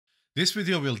This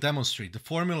video will demonstrate the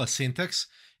formula syntax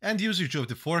and usage of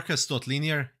the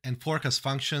FORECAST.LINEAR and FORECAST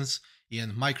functions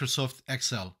in Microsoft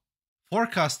Excel.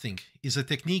 Forecasting is a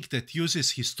technique that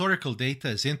uses historical data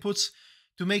as inputs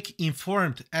to make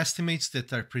informed estimates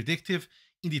that are predictive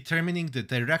in determining the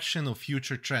direction of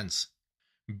future trends.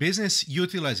 Business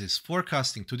utilizes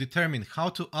forecasting to determine how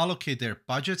to allocate their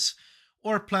budgets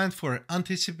or plan for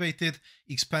anticipated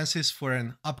expenses for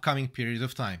an upcoming period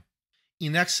of time.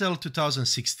 In Excel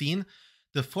 2016,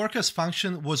 the forecast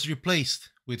function was replaced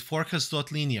with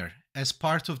FORECAST.LINEAR as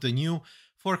part of the new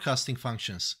forecasting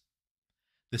functions.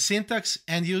 The syntax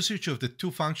and usage of the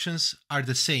two functions are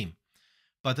the same,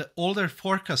 but the older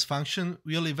forecast function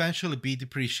will eventually be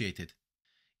depreciated.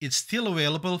 It's still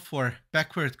available for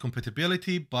backward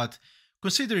compatibility, but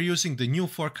consider using the new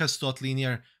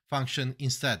FORECAST.LINEAR function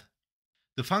instead.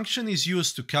 The function is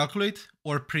used to calculate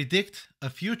or predict a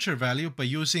future value by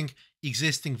using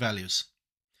existing values.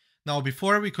 Now,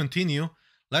 before we continue,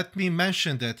 let me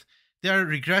mention that there are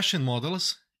regression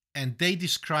models and they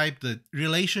describe the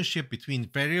relationship between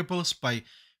variables by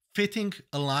fitting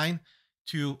a line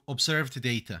to observed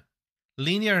data.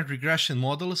 Linear regression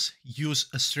models use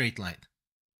a straight line.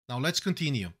 Now let's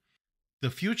continue. The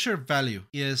future value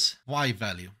is y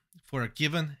value for a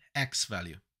given x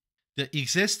value. The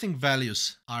existing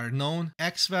values are known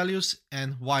x values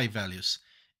and y values,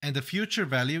 and the future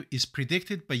value is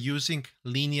predicted by using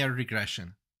linear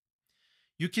regression.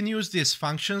 You can use these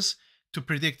functions to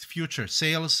predict future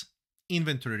sales,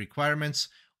 inventory requirements,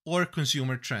 or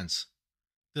consumer trends.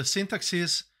 The syntax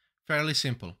is fairly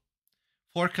simple.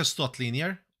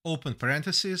 FORECAST.LINEAR, open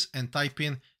parentheses, and type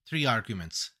in three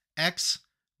arguments: x,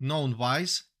 known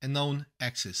y's, and known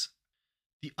x's.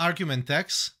 The argument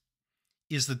x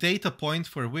is the data point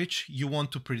for which you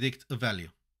want to predict a value.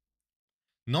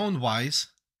 Known y's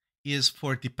is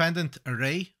for dependent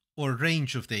array or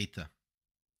range of data.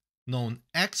 Known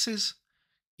x's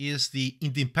is the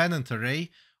independent array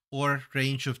or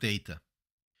range of data.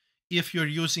 If you're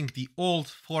using the old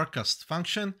forecast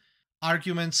function,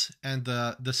 arguments and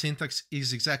the syntax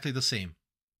is exactly the same.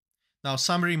 Now,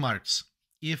 some remarks.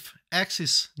 If x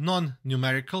is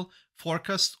non-numerical,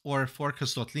 forecast or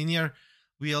FORECAST.LINEAR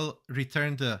will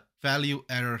return the value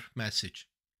error message.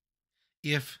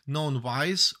 If known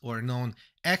y's or known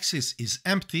x's is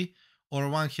empty, or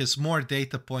one has more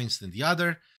data points than the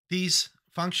other, these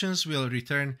functions will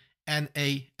return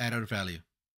NA error value.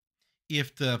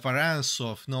 If the variance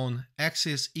of known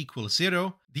x's equals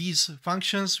 0, these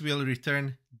functions will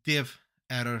return div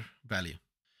error value.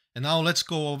 And now let's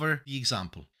go over the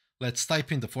example. Let's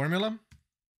type in the formula.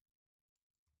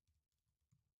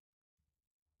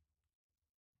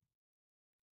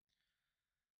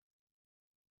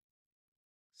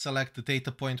 Select the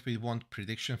data point we want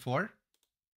prediction for.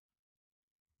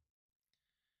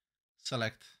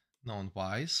 Select known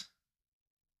y's.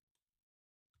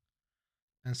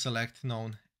 And select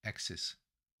known x's.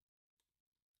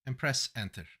 And press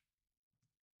enter.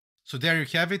 So there you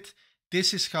have it.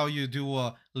 This is how you do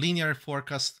a linear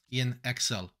forecast in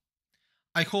Excel.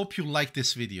 I hope you liked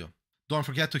this video. Don't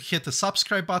forget to hit the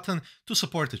subscribe button to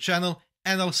support the channel,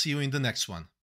 and I'll see you in the next one.